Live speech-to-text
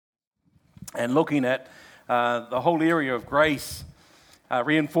and looking at the whole area of grace,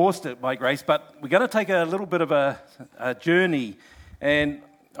 reinforced it by grace. But we're going to take a little bit of a journey, and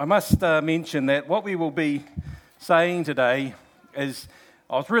I must mention that what we will be saying today is,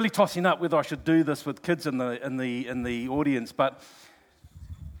 I was really tossing up whether I should do this with kids in the audience, but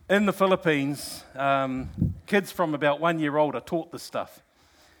in the Philippines, kids from about 1 year old are taught this stuff.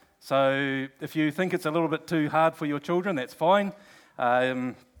 So if you think it's a little bit too hard for your children, that's fine.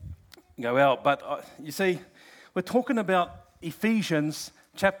 Go out. But you see, we're talking about Ephesians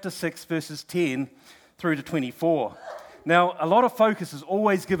chapter 6, verses 10 through to 24. Now, a lot of focus is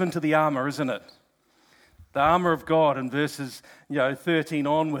always given to the armor, isn't it? The armor of God in verses 13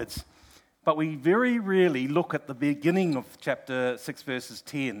 onwards. But we very rarely look at the beginning of chapter 6, verses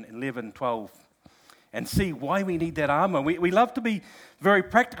 10, 11, 12, and see why we need that armor. We love to be very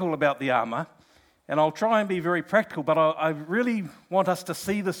practical about the armor, and I'll try and be very practical, but I really want us to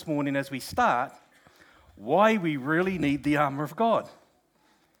see this morning as we start why we really need the armor of God.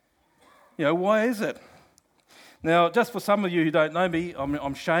 Why is it? Now, just for some of you who don't know me,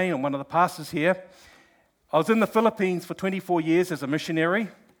 I'm Shane, I'm one of the pastors here. I was in the Philippines for 24 years as a missionary,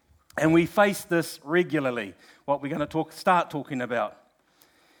 and we face this regularly, what we're going to start talking about.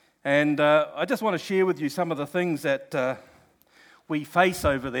 And I just want to share with you some of the things that we face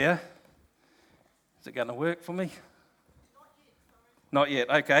over there. Is it going to work for me? Not yet,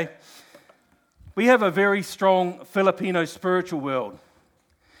 okay. We have a very strong Filipino spiritual world.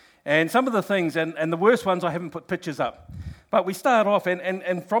 And some of the things, and the worst ones, I haven't put pictures up. But we start off,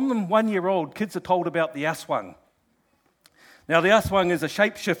 and from them 1 year old, kids are told about the aswang. Now, the aswang is a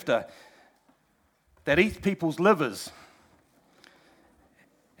shapeshifter that eats people's livers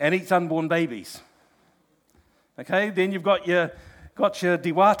and eats unborn babies. Okay, then you've got your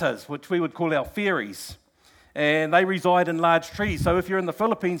diwatas, which we would call our fairies, and they reside in large trees. So if you're in the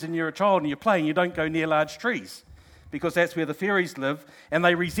Philippines and you're a child and you're playing, you don't go near large trees because that's where the fairies live, and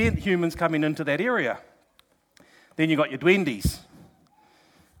they resent humans coming into that area. Then you've got your duendes,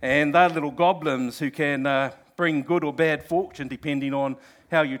 and they're little goblins who can bring good or bad fortune depending on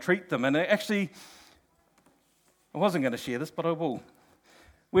how you treat them. And actually, I wasn't going to share this, but I will.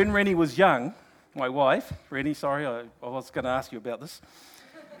 When Rennie was young, my wife, Rennie, sorry, I was going to ask you about this.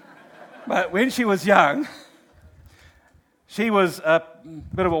 But when she was young, she was a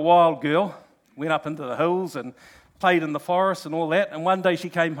bit of a wild girl, went up into the hills and played in the forest and all that, and one day she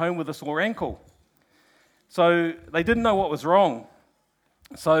came home with a sore ankle. So they didn't know what was wrong.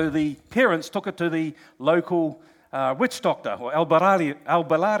 So the parents took her to the local witch doctor, or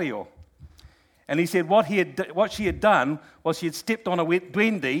albalario. And he said what she had done was she had stepped on a wet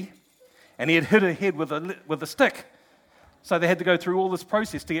duende, and he had hit her head with a stick. So they had to go through all this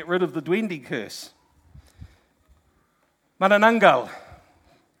process to get rid of the duende curse. Manananggal.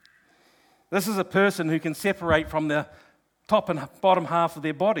 This is a person who can separate from the top and bottom half of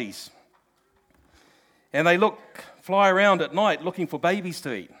their bodies. And they fly around at night looking for babies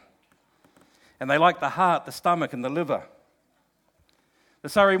to eat. And they like the heart, the stomach, and the liver. The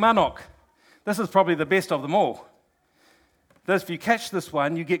Sarimanok. This is probably the best of them all. If you catch this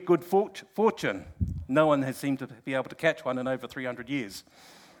one, you get good fortune. No one has seemed to be able to catch one in over 300 years.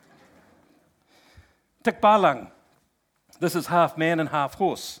 Tikbalang. This is half man and half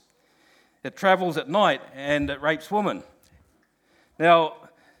horse. It travels at night and it rapes women. Now,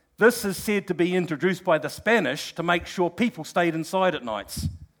 this is said to be introduced by the Spanish to make sure people stayed inside at nights.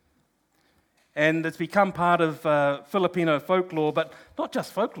 And it's become part of Filipino folklore, but not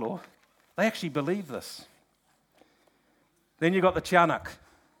just folklore. They actually believe this. Then you've got the Tiyanak.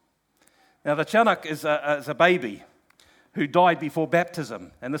 Now, the Tiyanak is a baby who died before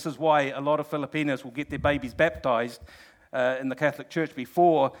baptism. And this is why a lot of Filipinos will get their babies baptized in the Catholic Church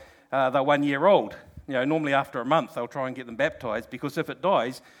before they're 1 year old. Normally after a month, they'll try and get them baptized, because if it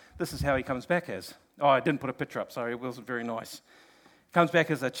dies, this is how he comes back as. Oh, I didn't put a picture up, sorry, it wasn't very nice. Comes back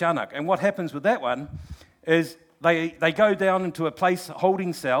as a Tiyanak. And what happens with that one is they go down into a place,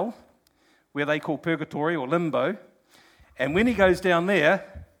 holding cell, where they call purgatory or limbo. And when he goes down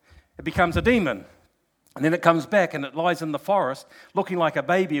there, it becomes a demon. And then it comes back and it lies in the forest looking like a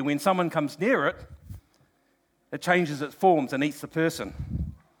baby. And when someone comes near it, it changes its forms and eats the person.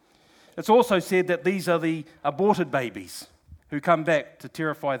 It's also said that these are the aborted babies who come back to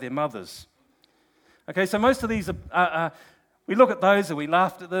terrify their mothers. Okay, so most of these we look at those and we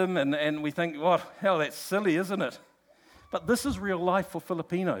laugh at them and we think, hell, that's silly, isn't it? But this is real life for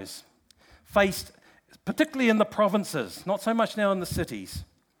Filipinos, faced particularly in the provinces, not so much now in the cities.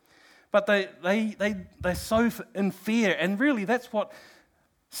 But they're so in fear, and really that's what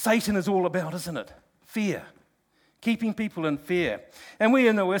Satan is all about, isn't it? Fear. keeping people in fear. And we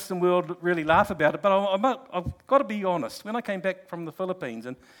in the Western world really laugh about it, but I've got to be honest. When I came back from the Philippines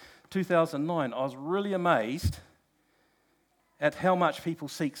in 2009, I was really amazed at how much people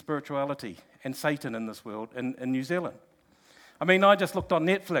seek spirituality and Satan in this world, in New Zealand. I mean, I just looked on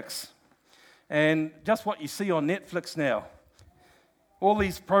Netflix, and just what you see on Netflix now, all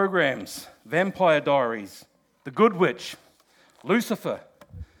these programs, Vampire Diaries, The Good Witch, Lucifer,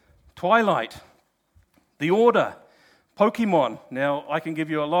 Twilight, The Order, Pokemon. Now, I can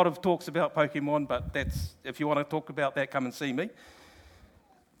give you a lot of talks about Pokemon, but that's, if you want to talk about that, come and see me.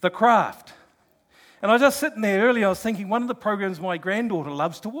 The Craft. And I was just sitting there earlier, I was thinking, one of the programs my granddaughter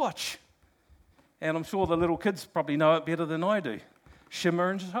loves to watch, and I'm sure the little kids probably know it better than I do, Shimmer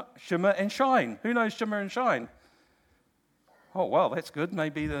and Shine. Who knows Shimmer and Shine? Oh, well, that's good.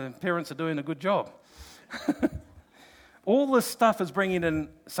 Maybe the parents are doing a good job. All this stuff is bringing in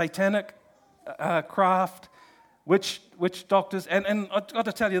satanic craft, witch doctors, and I've got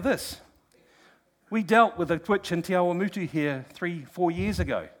to tell you this. We dealt with a witch in Te Awamutu here 3-4 years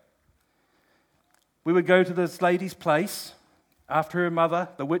ago. We would go to this lady's place after her mother,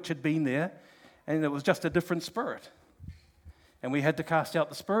 the witch, had been there, and it was just a different spirit. And we had to cast out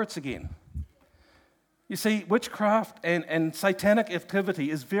the spirits again. You see, witchcraft and satanic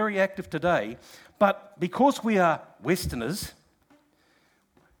activity is very active today, but because we are Westerners,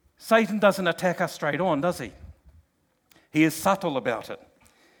 Satan doesn't attack us straight on, does he? He is subtle about it.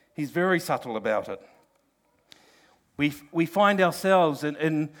 He's very subtle about it. We find ourselves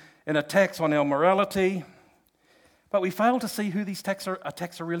in attacks on our morality, but we fail to see who these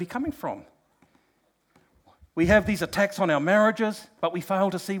attacks are really coming from. We have these attacks on our marriages, but we fail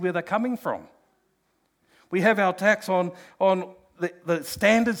to see where they're coming from. We have our attacks on the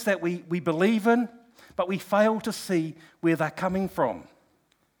standards that we believe in, but we fail to see where they're coming from.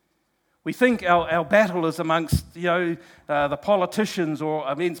 We think our battle is amongst the politicians or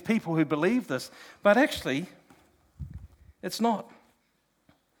against people who believe this, but actually, it's not.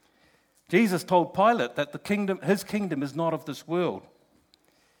 Jesus told Pilate that his kingdom is not of this world.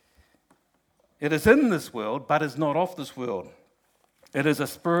 It is in this world, but is not of this world. It is a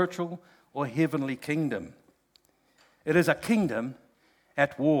spiritual or heavenly kingdom. It is a kingdom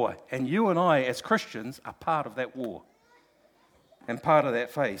at war, and you and I, as Christians, are part of that war and part of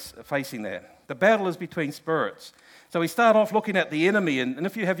that facing that. The battle is between spirits. So we start off looking at the enemy, and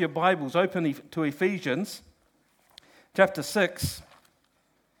if you have your Bibles, open to Ephesians chapter 6,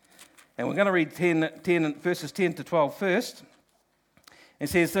 and we're going to read verses 10 to 12 first. It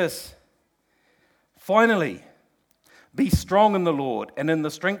says this: "Finally, be strong in the Lord and in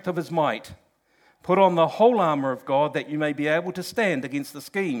the strength of his might. Put on the whole armor of God, that you may be able to stand against the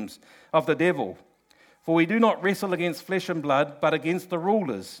schemes of the devil. For we do not wrestle against flesh and blood, but against the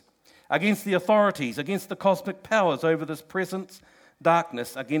rulers, against the authorities, against the cosmic powers over this present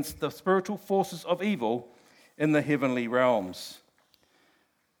darkness, against the spiritual forces of evil in the heavenly realms."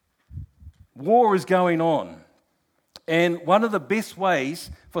 War is going on. And one of the best ways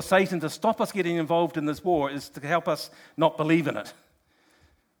for Satan to stop us getting involved in this war is to help us not believe in it.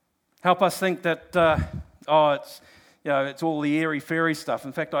 Help us think that, it's all the airy-fairy stuff.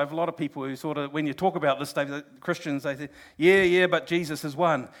 In fact, I have a lot of people who sort of, when you talk about this, Christians, they say, yeah, but Jesus has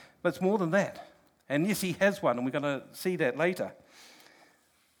won. But it's more than that. And yes, he has won, and we're going to see that later.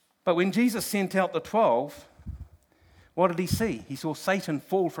 But when Jesus sent out the 12, what did he see? He saw Satan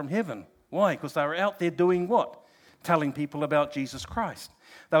fall from heaven. Why? Because they were out there doing what? Telling people about Jesus Christ.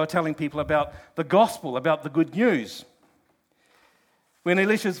 They were telling people about the gospel, about the good news. When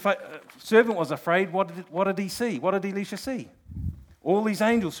Elisha's servant was afraid, what did he see? What did Elisha see? All these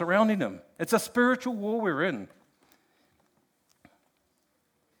angels surrounding him. It's a spiritual war we're in.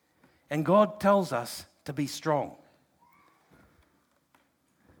 And God tells us to be strong.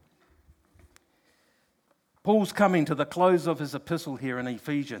 Paul's coming to the close of his epistle here in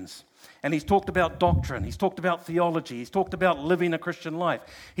Ephesians. And he's talked about doctrine. He's talked about theology. He's talked about living a Christian life.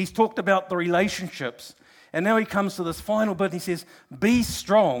 He's talked about the relationships. And now he comes to this final bit and he says, be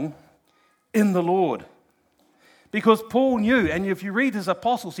strong in the Lord. Because Paul knew, and if you read his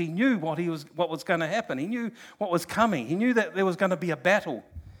apostles, he knew what was going to happen. He knew what was coming. He knew that there was going to be a battle.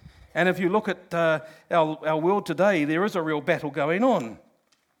 And if you look at our world today, there is a real battle going on.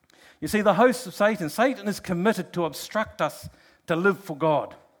 You see, the hosts of Satan is committed to obstruct us to live for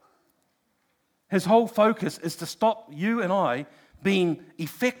God. His whole focus is to stop you and I being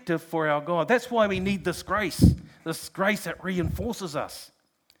effective for our God. That's why we need this grace that reinforces us.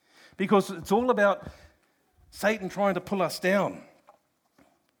 Because it's all about Satan trying to pull us down.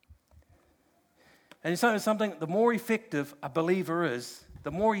 And you know something, the more effective a believer is,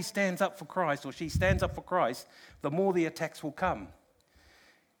 the more he stands up for Christ, or she stands up for Christ, the more the attacks will come.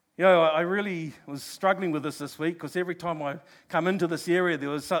 You know, I really was struggling with this week, because every time I come into this area, there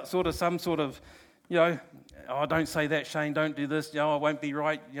was some sort of, you know, oh, don't say that, Shane, don't do this, you know, I won't be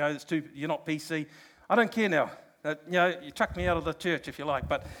right, you know, you're not PC. I don't care now. You know, you chuck me out of the church if you like,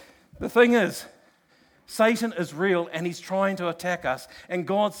 but the thing is, Satan is real and he's trying to attack us. And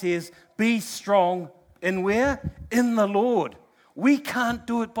God says, be strong in where? In the Lord. We can't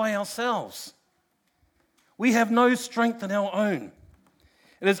do it by ourselves. We have no strength in our own.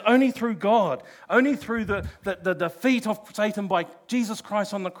 It is only through God, only through the defeat of Satan by Jesus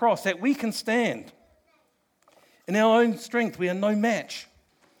Christ on the cross that we can stand. In our own strength, we are no match.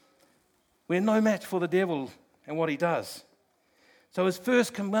 We are no match for the devil and what he does. So his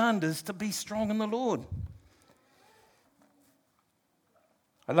first command is to be strong in the Lord.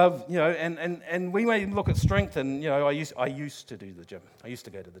 I love, you know, and we may look at strength, and, you know, I used to do the gym. I used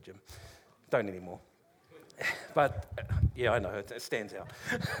to go to the gym. Don't anymore. But, yeah, I know, it stands out.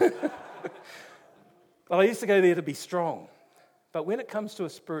 But I used to go there to be strong. But when it comes to a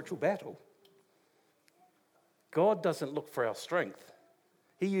spiritual battle, God doesn't look for our strength.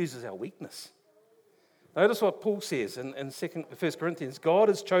 He uses our weakness. Notice what Paul says in 1 Corinthians. God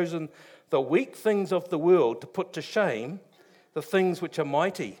has chosen the weak things of the world to put to shame the things which are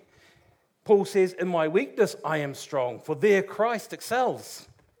mighty. Paul says, in my weakness I am strong, for there Christ excels.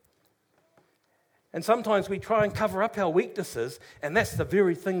 And sometimes we try and cover up our weaknesses, and that's the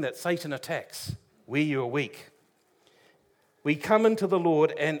very thing that Satan attacks. Where you are weak. We come into the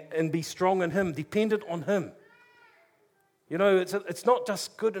Lord and be strong in Him, dependent on Him. You know, it's not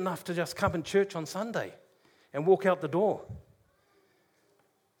just good enough to just come in church on Sunday and walk out the door.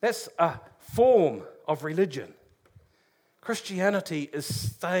 That's a form of religion. Christianity is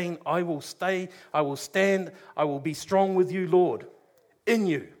saying, I will stand, I will be strong with you, Lord, in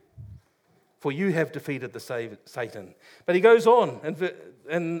you, for you have defeated the Satan. But he goes on,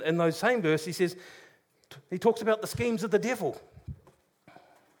 and in those same verses, he says, he talks about the schemes of the devil.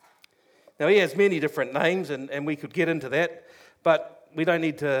 Now, he has many different names, and we could get into that, but we don't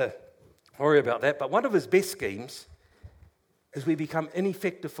need to worry about that. But one of his best schemes is we become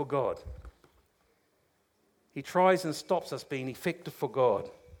ineffective for God. He tries and stops us being effective for God.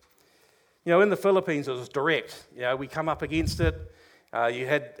 You know, in the Philippines, it was direct. You know, we come up against it. You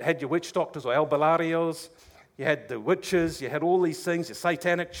had your witch doctors or albalarios. You had the witches. You had all these things, your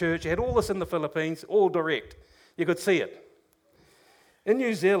satanic church. You had all this in the Philippines, all direct. You could see it. In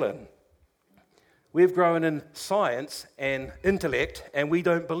New Zealand, we've grown in science and intellect, and we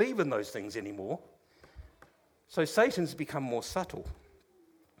don't believe in those things anymore. So Satan's become more subtle.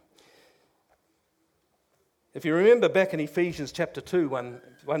 If you remember back in Ephesians chapter 2,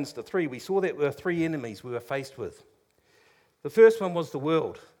 1-3, we saw that there were three enemies we were faced with. The first one was the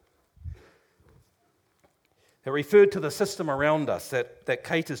world. It referred to the system around us that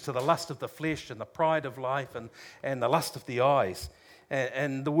caters to the lust of the flesh and the pride of life and the lust of the eyes.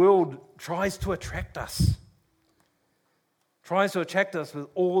 And the world tries to attract us. Tries to attract us with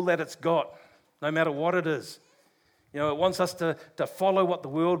all that it's got, no matter what it is. You know, it wants us to follow what the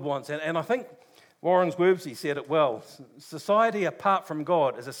world wants. And I think Warren Worsby said it well. Society apart from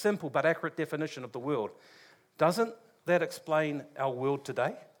God is a simple but accurate definition of the world. Doesn't that explain our world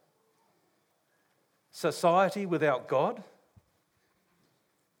today? Society without God?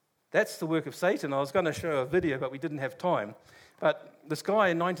 That's the work of Satan. I was going to show a video, but we didn't have time. But this guy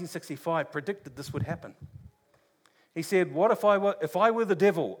in 1965 predicted this would happen. He said, "What if I were the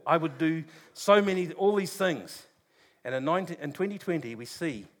devil? I would do all these things." And in 2020, we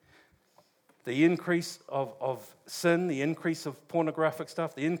see the increase of sin, the increase of pornographic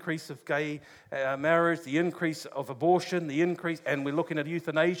stuff, the increase of gay marriage, the increase of abortion, and we're looking at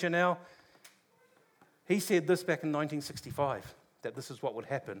euthanasia now. He said this back in 1965, that this is what would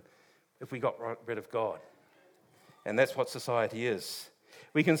happen if we got rid of God. And that's what society is.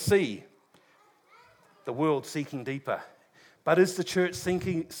 We can see the world sinking deeper. But is the church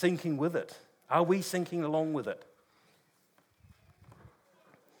sinking with it? Are we sinking along with it?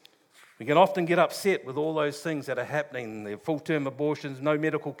 We can often get upset with all those things that are happening, the full-term abortions, no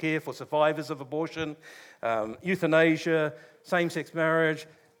medical care for survivors of abortion, euthanasia, same-sex marriage,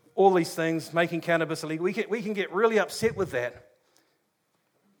 all these things, making cannabis illegal. We can get really upset with that.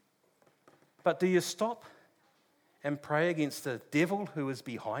 But do you stop and pray against the devil who is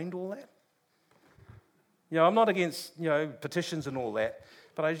behind all that? You know, I'm not against, petitions and all that,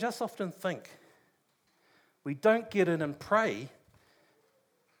 but I just often think we don't get in and pray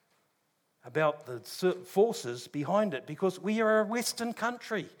about the forces behind it because we are a Western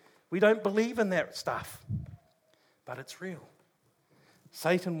country. We don't believe in that stuff. But it's real.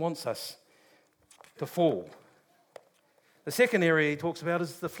 Satan wants us to fall. The second area he talks about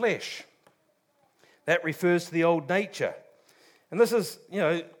is the flesh. That refers to the old nature. And this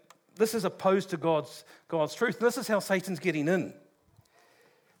is opposed to God's truth. And this is how Satan's getting in.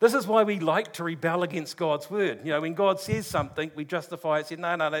 This is why we like to rebel against God's word. When God says something, we justify it, say,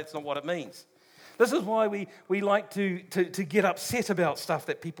 no, that's not what it means. This is why we like to get upset about stuff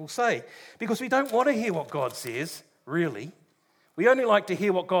that people say, because we don't want to hear what God says, really. We only like to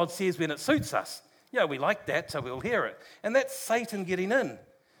hear what God says when it suits us. We like that, so we'll hear it. And that's Satan getting in.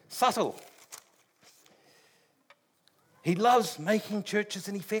 Subtle. He loves making churches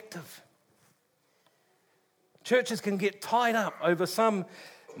ineffective. Churches can get tied up over some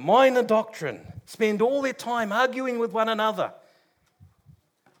minor doctrine, spend all their time arguing with one another,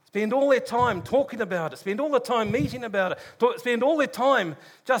 spend all their time talking about it, spend all the time meeting about it, spend all their time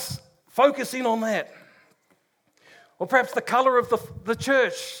just focusing on that. Or perhaps the colour of the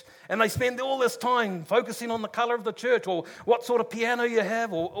church, and they spend all this time focusing on the colour of the church, or what sort of piano you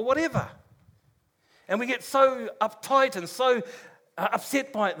have, or whatever. And we get so uptight and so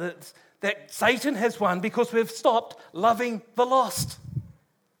upset by it that Satan has won because we've stopped loving the lost.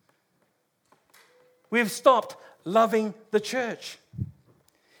 We've stopped loving the church.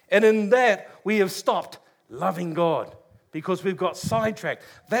 And in that, we have stopped loving God because we've got sidetracked.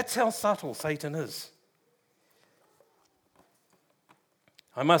 That's how subtle Satan is.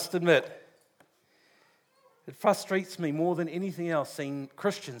 I must admit, it frustrates me more than anything else seeing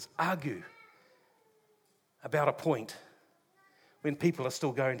Christians argue about a point when people are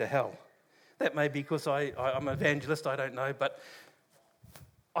still going to hell. That may be because I'm an evangelist, I don't know, but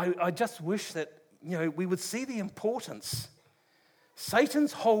I just wish that we would see the importance.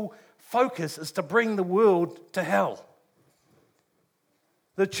 Satan's whole focus is to bring the world to hell.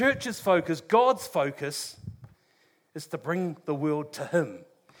 The church's focus, God's focus, is to bring the world to him.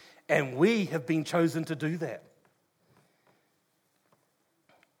 And we have been chosen to do that.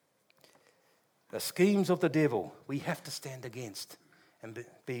 The schemes of the devil, we have to stand against and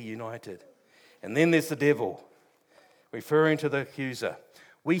be united. And then there's the devil, referring to the accuser.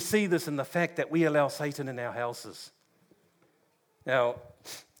 We see this in the fact that we allow Satan in our houses. Now,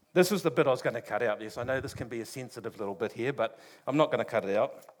 this was the bit I was going to cut out. Yes, I know this can be a sensitive little bit here, but I'm not going to cut it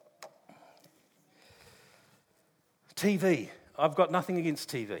out. TV. I've got nothing against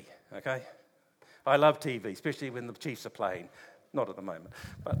TV, okay? I love TV, especially when the Chiefs are playing. Not at the moment,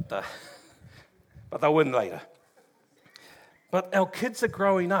 but they'll win later. But our kids are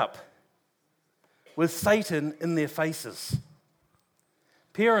growing up with Satan in their faces.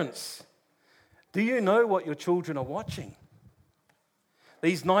 Parents, do you know what your children are watching?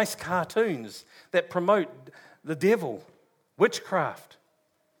 These nice cartoons that promote the devil, witchcraft.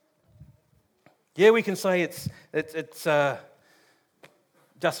 Yeah, we can say it's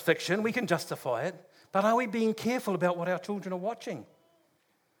just fiction. We can justify it. But are we being careful about what our children are watching?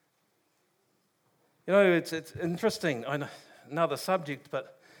 It's interesting. I know, another subject,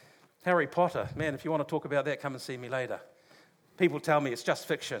 but Harry Potter. Man, if you want to talk about that, come and see me later. People tell me it's just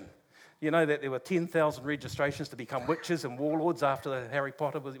fiction. You know that there were 10,000 registrations to become witches and warlords after Harry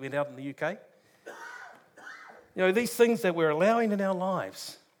Potter went out in the UK? These things that we're allowing in our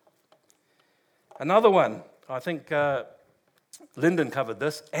lives. Another one, I think Lyndon covered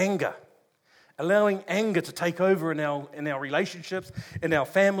this, anger. Allowing anger to take over in our relationships, in our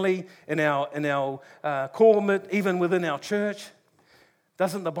family, in our core, even within our church.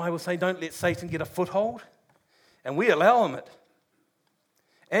 Doesn't the Bible say don't let Satan get a foothold? And we allow him it.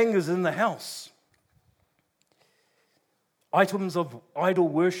 Anger's in the house. Items of idol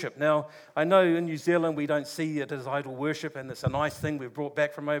worship. Now, I know in New Zealand we don't see it as idol worship, and it's a nice thing we've brought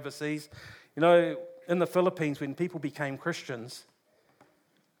back from overseas. In the Philippines, when people became Christians,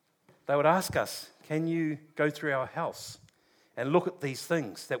 they would ask us, can you go through our house and look at these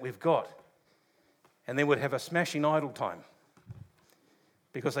things that we've got? And then we'd have a smashing idol time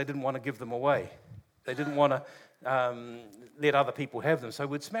because they didn't want to give them away. They didn't want to let other people have them, so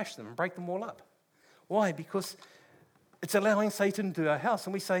we'd smash them and break them all up. Why? Because it's allowing Satan into our house,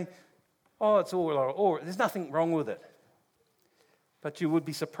 and we say, oh, it's all there's nothing wrong with it. But you would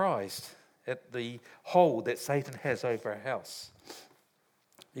be surprised at the hold that Satan has over our house.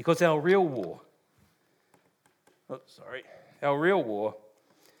 Because our real war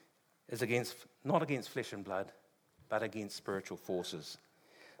is not against flesh and blood, but against spiritual forces.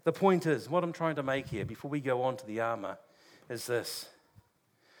 The point is, what I'm trying to make here, before we go on to the armor, is this.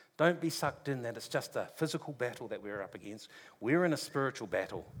 Don't be sucked in that it's just a physical battle that we're up against. We're in a spiritual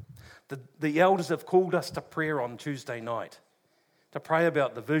battle. The elders have called us to prayer on Tuesday night, to pray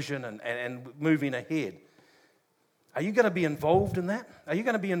about the vision and moving ahead. Are you going to be involved in that? Are you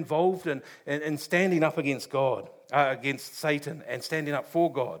going to be involved in standing up against God, against Satan, and standing up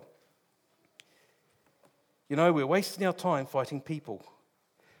for God? You know, we're wasting our time fighting people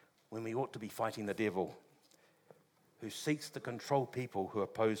when we ought to be fighting the devil, who seeks to control people who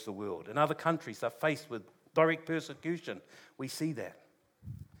oppose the world. In other countries, they're faced with direct persecution. We see that.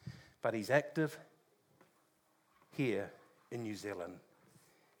 But he's active here in New Zealand,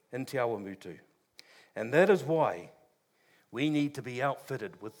 in Te Awamutu. And that is why we need to be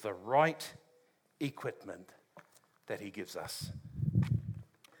outfitted with the right equipment that he gives us.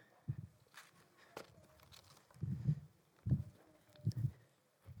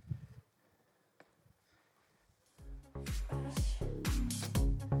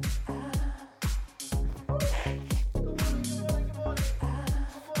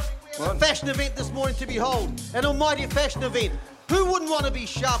 A fashion event this morning to behold, an almighty fashion event. Who wouldn't want to be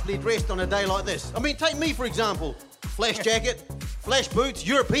sharply dressed on a day like this? I mean, take me for example. Flash jacket, flash boots,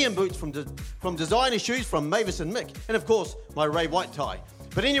 European boots from designer shoes from Mavis and Mick, and of course my Ray White tie.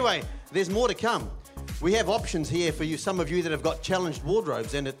 But anyway, there's more to come. We have options here for you, some of you that have got challenged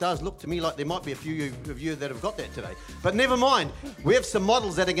wardrobes, and it does look to me like there might be a few of you that have got that today. But never mind, we have some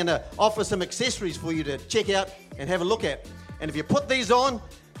models that are going to offer some accessories for you to check out and have a look at. And if you put these on,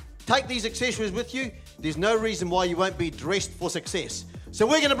 take these accessories with you, there's no reason why you won't be dressed for success. So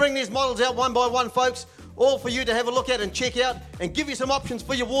we're going to bring these models out one by one, folks, all for you to have a look at and check out and give you some options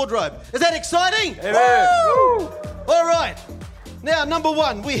for your wardrobe. Is that exciting? Woo! All right. Now, number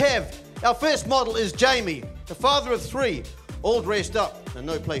one, we have our first model is Jamie, the father of three, all dressed up and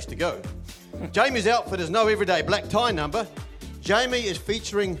no place to go. Jamie's outfit is no everyday black tie number. Jamie is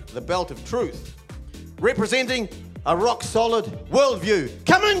featuring the belt of truth, representing a rock-solid worldview.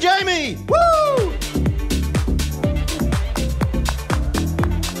 Come in, Jamie! Woo!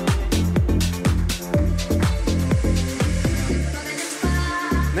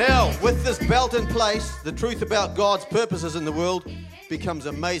 Now, with this belt in place, the truth about God's purposes in the world becomes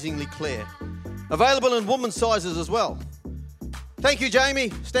amazingly clear. Available in women's sizes as well. Thank you,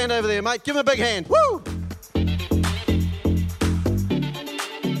 Jamie. Stand over there, mate. Give him a big hand. Woo!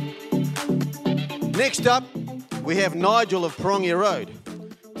 Next up, we have Nigel of Parongia Road,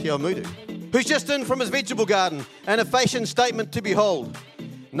 Te Awamutu, who's just in from his vegetable garden and a fashion statement to behold.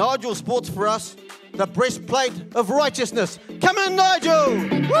 Nigel sports for us the breastplate of righteousness. Come in, Nigel!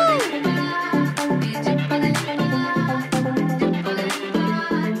 Woo!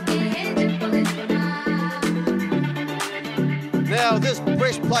 Now, this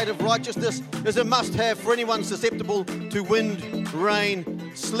breastplate of righteousness is a must-have for anyone susceptible to wind,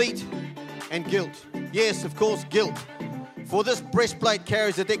 rain, sleet, and guilt. Yes, of course, guilt. For this breastplate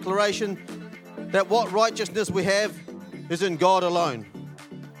carries a declaration that what righteousness we have is in God alone.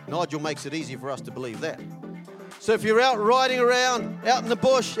 Nigel makes it easy for us to believe that. So if you're out riding around, out in the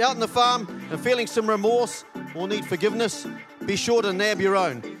bush, out in the farm, and feeling some remorse or need forgiveness, be sure to nab your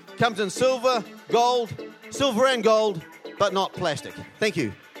own. Comes in silver and gold, but not plastic. Thank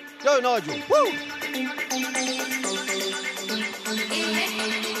you. Go, Nigel. Woo!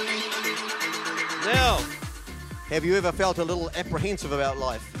 Now, have you ever felt a little apprehensive about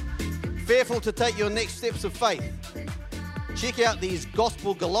life? Fearful to take your next steps of faith? Check out these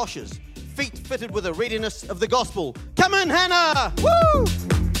gospel galoshes, feet fitted with a readiness of the gospel. Come in, Hannah! Woo!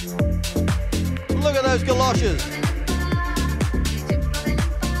 Look at those galoshes.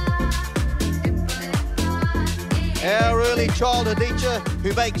 Our early childhood teacher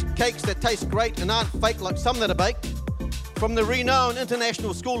who bakes cakes that taste great and aren't fake like some that are baked, from the renowned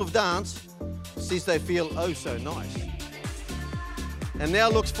International School of Dance, says they feel oh so nice. And now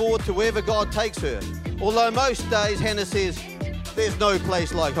looks forward to wherever God takes her. Although most days, Hannah says, there's no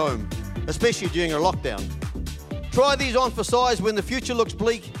place like home, especially during a lockdown. Try these on for size when the future looks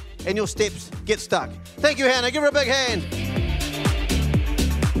bleak and your steps get stuck. Thank you, Hannah. Give her a big hand.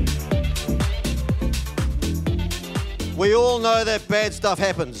 We all know that bad stuff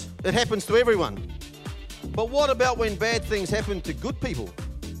happens. It happens to everyone. But what about when bad things happen to good people?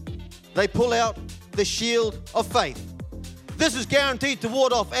 They pull out the shield of faith. This is guaranteed to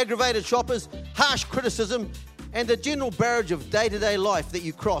ward off aggravated shoppers, harsh criticism, and the general barrage of day-to-day life that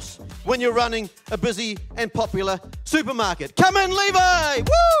you cross when you're running a busy and popular supermarket. Come in, Levi!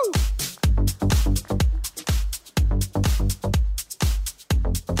 Woo!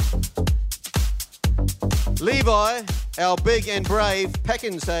 Levi, our big and brave pack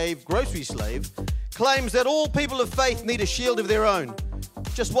and save grocery slave, claims that all people of faith need a shield of their own.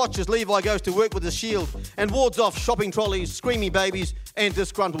 Just watch as Levi goes to work with a shield and wards off shopping trolleys, screaming babies, and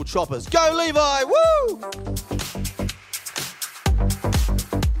disgruntled shoppers. Go, Levi! Woo!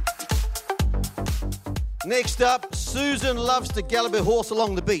 Next up, Susan loves to gallop her horse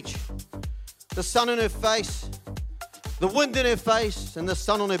along the beach. The sun in her face, the wind in her face, and the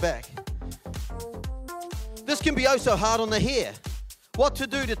sun on her back. This can be oh so hard on the hair. What to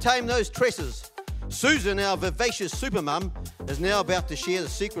do to tame those tresses? Susan, our vivacious supermum, is now about to share the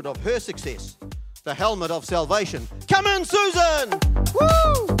secret of her success, the helmet of salvation. Come in, Susan!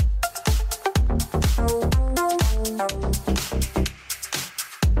 Woo!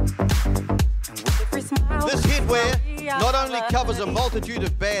 This headwear not only covers a multitude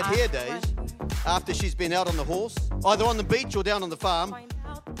of bad hair days after she's been out on the horse, either on the beach or down on the farm,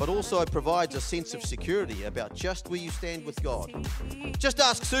 but also provides a sense of security about just where you stand with God. Just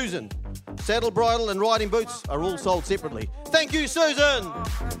ask Susan. Saddle, bridle and riding boots are all sold separately. Thank you, Susan!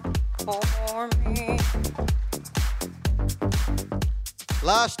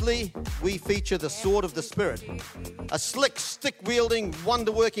 Lastly, we feature the sword of the Spirit, a slick, stick-wielding,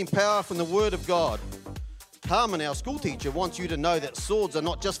 wonder-working power from the Word of God. Carmen, our school teacher, wants you to know that swords are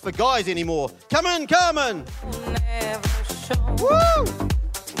not just for guys anymore. Come in, Carmen! Woo!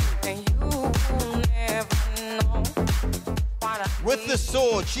 With this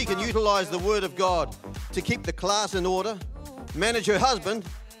sword, she can utilize the Word of God to keep the class in order, manage her husband,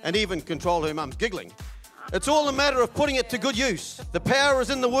 and even control her mum's giggling. It's all a matter of putting it to good use. The power is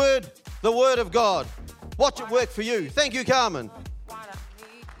in the Word of God. Watch it work for you. Thank you, Carmen.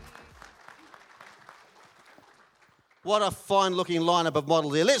 What a fine-looking lineup of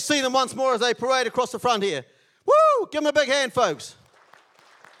models here. Let's see them once more as they parade across the front here. Woo! Give them a big hand, folks.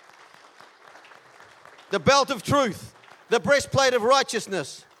 The belt of truth, the breastplate of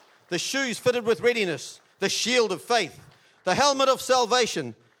righteousness, the shoes fitted with readiness, the shield of faith, the helmet of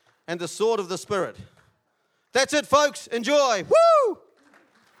salvation, and the sword of the Spirit. That's it, folks. Enjoy. Woo!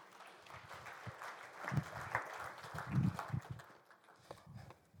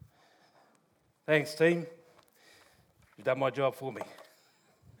 Thanks, team. You've done my job for me.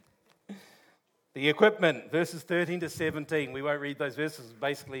 The equipment, verses 13 to 17. We won't read those verses.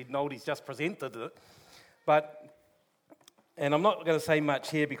 Basically, Noldy's just presented it. And I'm not going to say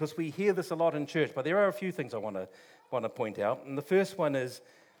much here because we hear this a lot in church, but there are a few things I want to point out. And the first one is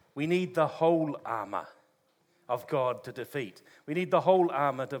we need the whole armour of God to defeat. We need the whole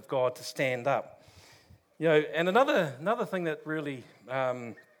armour of God to stand up. You know, and another thing that really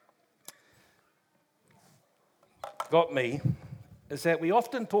got me is that we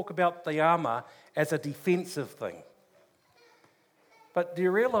often talk about the armour as a defensive thing. But do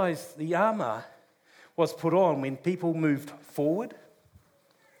you realise the armour was put on when people moved forward?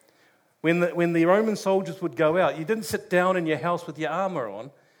 When the Roman soldiers would go out, you didn't sit down in your house with your armour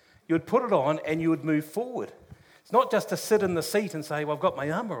on. You would put it on and you would move forward. It's not just to sit in the seat and say, well, I've got my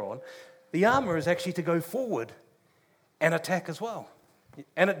armour on. The armour is actually to go forward and attack as well.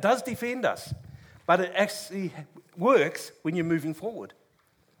 And it does defend us, but it actually works when you're moving forward.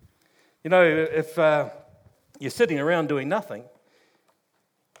 You know, if you're sitting around doing nothing,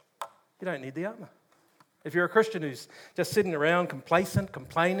 you don't need the armour. If you're a Christian who's just sitting around complacent,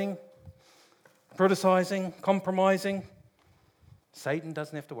 complaining, criticising, compromising, Satan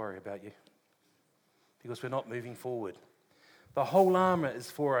doesn't have to worry about you because we're not moving forward. The whole armour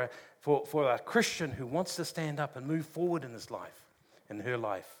is for a Christian who wants to stand up and move forward in his life, in her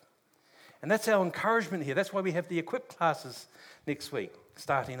life. And that's our encouragement here. That's why we have the Equip classes next week,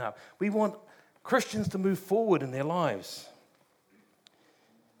 starting up. We want Christians to move forward in their lives.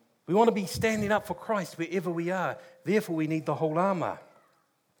 We want to be standing up for Christ wherever we are. Therefore, we need the whole armour.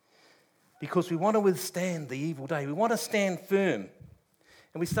 Because we want to withstand the evil day. We want to stand firm.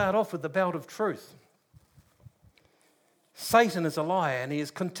 And we start off with the belt of truth. Satan is a liar, and he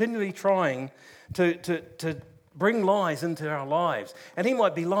is continually trying to bring lies into our lives. And he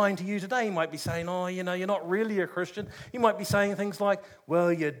might be lying to you today. He might be saying, oh, you know, you're not really a Christian. He might be saying things like,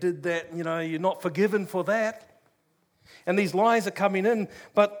 well, you did that, you know, you're not forgiven for that. And these lies are coming in,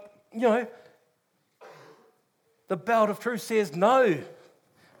 but you know, the belt of truth says, no,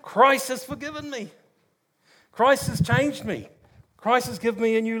 Christ has forgiven me. Christ has changed me. Christ has given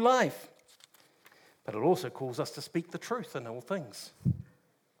me a new life. But it also calls us to speak the truth in all things.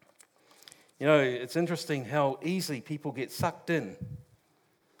 You know, it's interesting how easily people get sucked in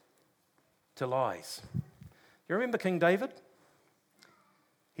to lies. You remember King David?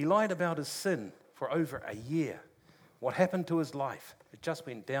 He lied about his sin for over a year. What happened to his life? It just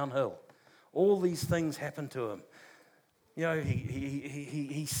went downhill. All these things happened to him. You know,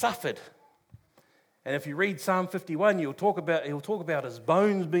 he suffered. And if you read Psalm 51, he'll talk about his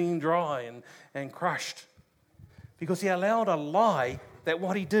bones being dry and crushed. Because he allowed a lie that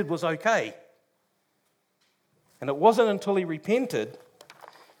what he did was okay. And it wasn't until he repented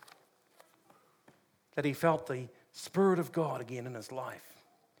that he felt the Spirit of God again in his life.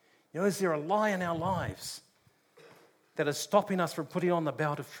 Is there a lie in our lives that is stopping us from putting on the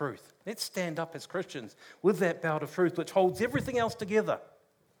belt of truth? Let's stand up as Christians with that belt of truth which holds everything else together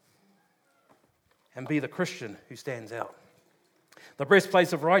and be the Christian who stands out. The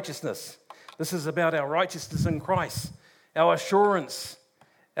breastplate of righteousness. This is about our righteousness in Christ, our assurance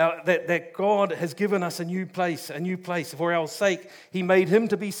that God has given us a new place. For our sake, he made him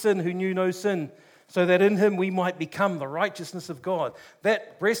to be sin who knew no sin, so that in him we might become the righteousness of God.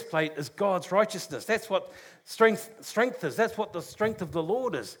 That breastplate is God's righteousness. That's what strength is. That's what the strength of the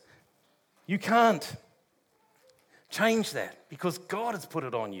Lord is. You can't change that because God has put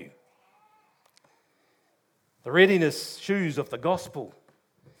it on you. The readiness shoes of the gospel.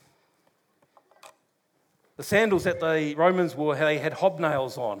 The sandals that the Romans wore, they had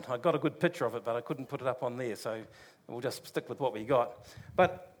hobnails on. I got a good picture of it, but I couldn't put it up on there, so we'll just stick with what we got.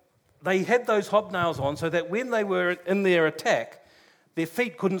 But they had those hobnails on so that when they were in their attack, their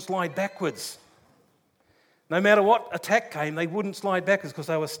feet couldn't slide backwards. No matter what attack came, they wouldn't slide backwards because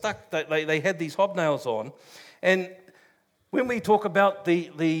they were stuck. They had these hobnails on. And when we talk about the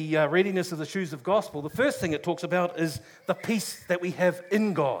readiness of the shoes of gospel, the first thing it talks about is the peace that we have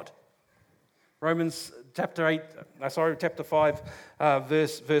in God. Romans chapter 5,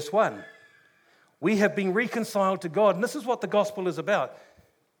 verse 1. We have been reconciled to God, and this is what the gospel is about.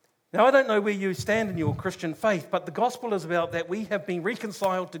 Now, I don't know where you stand in your Christian faith, but the gospel is about that we have been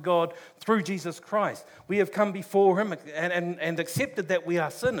reconciled to God through Jesus Christ. We have come before him and accepted that we are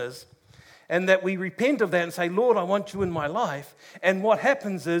sinners, and that we repent of that and say, Lord, I want you in my life. And what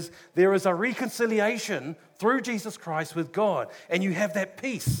happens is there is a reconciliation through Jesus Christ with God, and you have that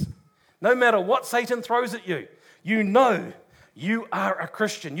peace. No matter what Satan throws at you, you know you are a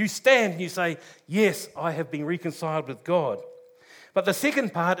Christian. You stand and you say, yes, I have been reconciled with God. But the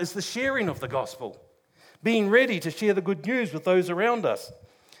second part is the sharing of the gospel, being ready to share the good news with those around us.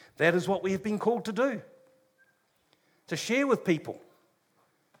 That is what we have been called to do, to share with people,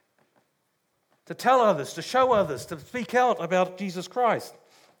 to tell others, to show others, to speak out about Jesus Christ.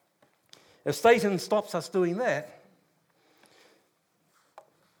 If Satan stops us doing that,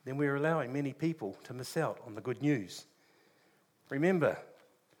 then we're allowing many people to miss out on the good news. Remember,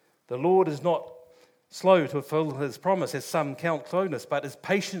 the Lord is not slow to fulfill his promise, as some count slowness, but is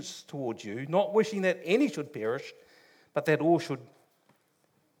patience towards you, not wishing that any should perish, but that all should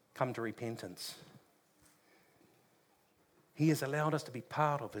come to repentance. He has allowed us to be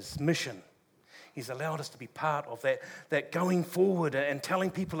part of his mission. He's allowed us to be part of that going forward and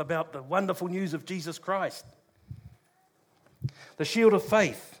telling people about the wonderful news of Jesus Christ. The shield of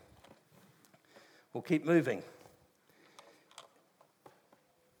faith. We'll keep moving.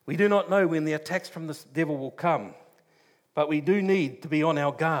 We do not know when the attacks from the devil will come, but we do need to be on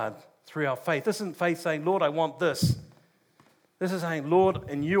our guard through our faith. This isn't faith saying, Lord, I want this. This is saying, Lord,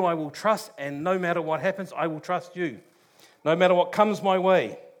 in you I will trust, and no matter what happens, I will trust you. No matter what comes my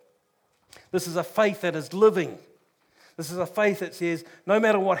way. This is a faith that is living. This is a faith that says, no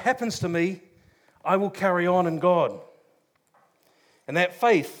matter what happens to me, I will carry on in God. And that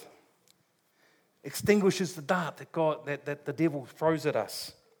faith extinguishes the dart that the devil throws at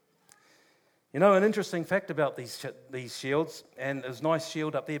us. You know, an interesting fact about these shields, and there's a nice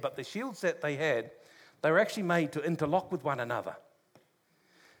shield up there, but the shields that they had, they were actually made to interlock with one another.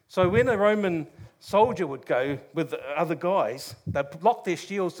 So when a Roman soldier would go with other guys, they'd lock their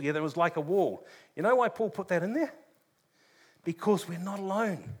shields together. It was like a wall. You know why Paul put that in there? Because we're not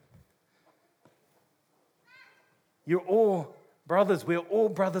alone. You're all brothers. We're all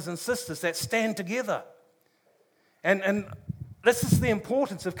brothers and sisters that stand together. And this is the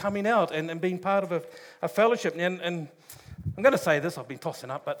importance of coming out and being part of a fellowship. And I'm going to say this, I've been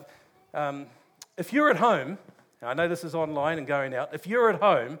tossing up, but if you're at home, I know this is online and going out, if you're at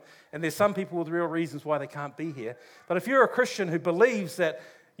home, and there's some people with real reasons why they can't be here, but if you're a Christian who believes that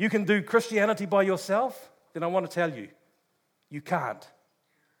you can do Christianity by yourself, then I want to tell you, you can't.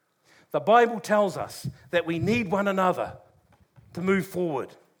 The Bible tells us that we need one another to move forward.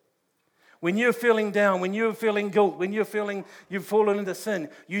 When you're feeling down, when you're feeling guilt, when you're feeling you've fallen into sin,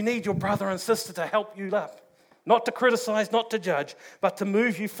 you need your brother and sister to help you up. Not to criticize, not to judge, but to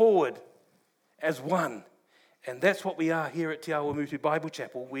move you forward as one. And that's what we are here at Te Awamutu Bible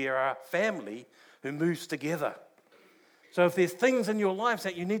Chapel. We are a family who moves together. So if there's things in your lives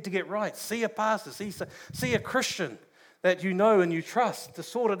that you need to get right, see a pastor, see a Christian that you know and you trust to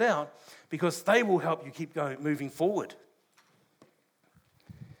sort it out, because they will help you keep moving forward.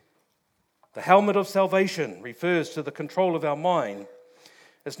 The helmet of salvation refers to the control of our mind.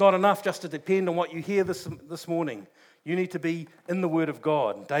 It's not enough just to depend on what you hear this morning. You need to be in the Word of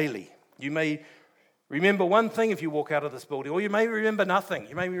God daily. You may Remember one thing if you walk out of this building, or you may remember nothing.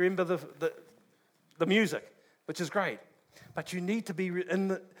 You may remember the music, which is great. But you need to be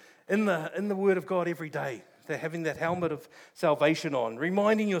in the Word of God every day. They're having that helmet of salvation on,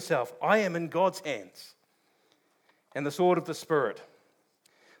 reminding yourself, I am in God's hands. And the sword of the Spirit,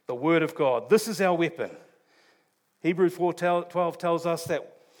 the Word of God. This is our weapon. Hebrews 4:12 tells us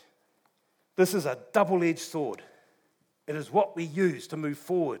that this is a double-edged sword. It is what we use to move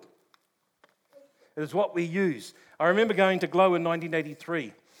forward. It is what we use. I remember going to Glow in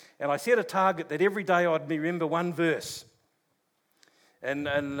 1983, and I set a target that every day I'd remember one verse in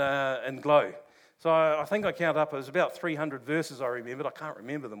Glow. So I think I counted up, it was about 300 verses I remembered. I can't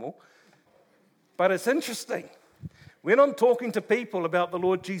remember them all. But it's interesting. When I'm talking to people about the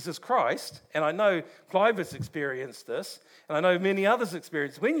Lord Jesus Christ, and I know Clive has experienced this, and I know many others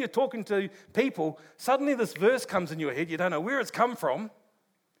experience, when you're talking to people, suddenly this verse comes in your head, you don't know where it's come from,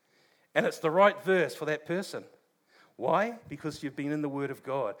 and it's the right verse for that person. Why? Because you've been in the Word of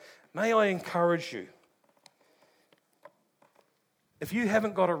God. May I encourage you, if you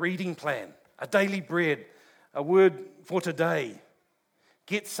haven't got a reading plan, a daily bread, a word for today,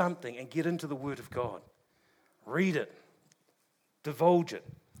 get something and get into the Word of God. Read it, divulge it,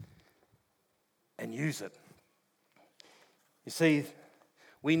 and use it. You see,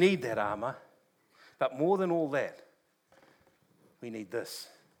 we need that armor, but more than all that, we need this.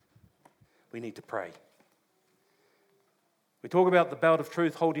 We need to pray. We talk about the belt of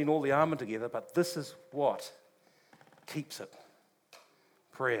truth holding all the armor together, but this is what keeps it.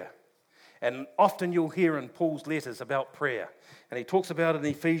 Prayer. And often you'll hear in Paul's letters about prayer. And he talks about it in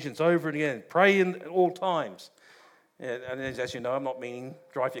Ephesians over and again. Pray in all times. And as you know, I'm not meaning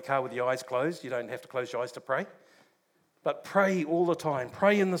drive your car with your eyes closed. You don't have to close your eyes to pray. But pray all the time.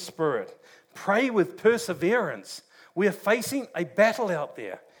 Pray in the Spirit. Pray with perseverance. We're facing a battle out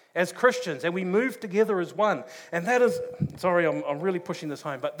there as Christians, and we move together as one. And that is, sorry, I'm really pushing this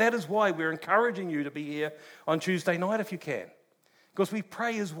home, but that is why we're encouraging you to be here on Tuesday night if you can. Because we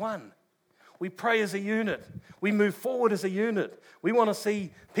pray as one. We pray as a unit. We move forward as a unit. We want to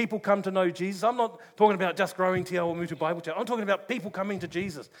see people come to know Jesus. I'm not talking about just growing Te Awamutu Bible Church. I'm talking about people coming to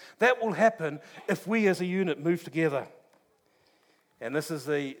Jesus. That will happen if we as a unit move together. And this is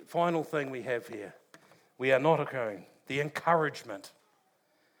the final thing we have here. We are not occurring. The encouragement.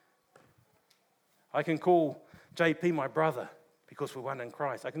 I can call JP my brother because we're one in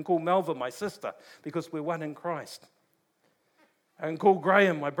Christ. I can call Melva my sister because we're one in Christ. I can call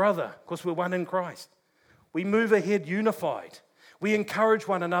Graham my brother because we're one in Christ. We move ahead unified. We encourage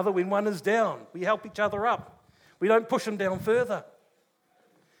one another when one is down. We help each other up. We don't push them down further.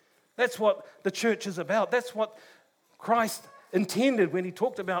 That's what the church is about. That's what Christ intended when he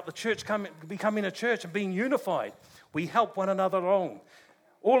talked about the church becoming a church and being unified. We help one another along.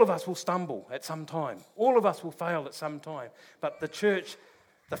 All of us will stumble at some time. All of us will fail at some time. But the church,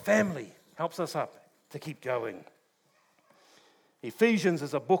 the family, helps us up to keep going. Ephesians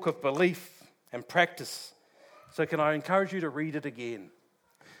is a book of belief and practice. So can I encourage you to read it again?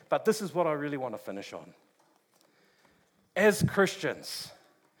 But this is what I really want to finish on. As Christians,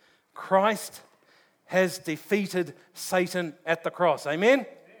 Christ has defeated Satan at the cross. Amen?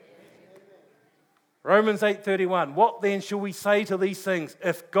 Romans 8:31. What then shall we say to these things?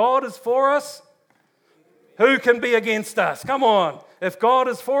 If God is for us, who can be against us? Come on. If God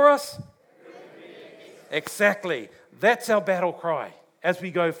is for us, exactly. That's our battle cry as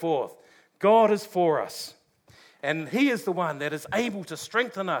we go forth. God is for us. And he is the one that is able to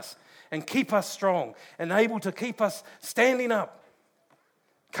strengthen us and keep us strong and able to keep us standing up,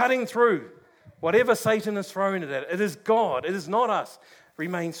 cutting through whatever Satan has thrown at it. It is God. It is not us.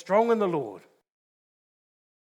 Remain strong in the Lord.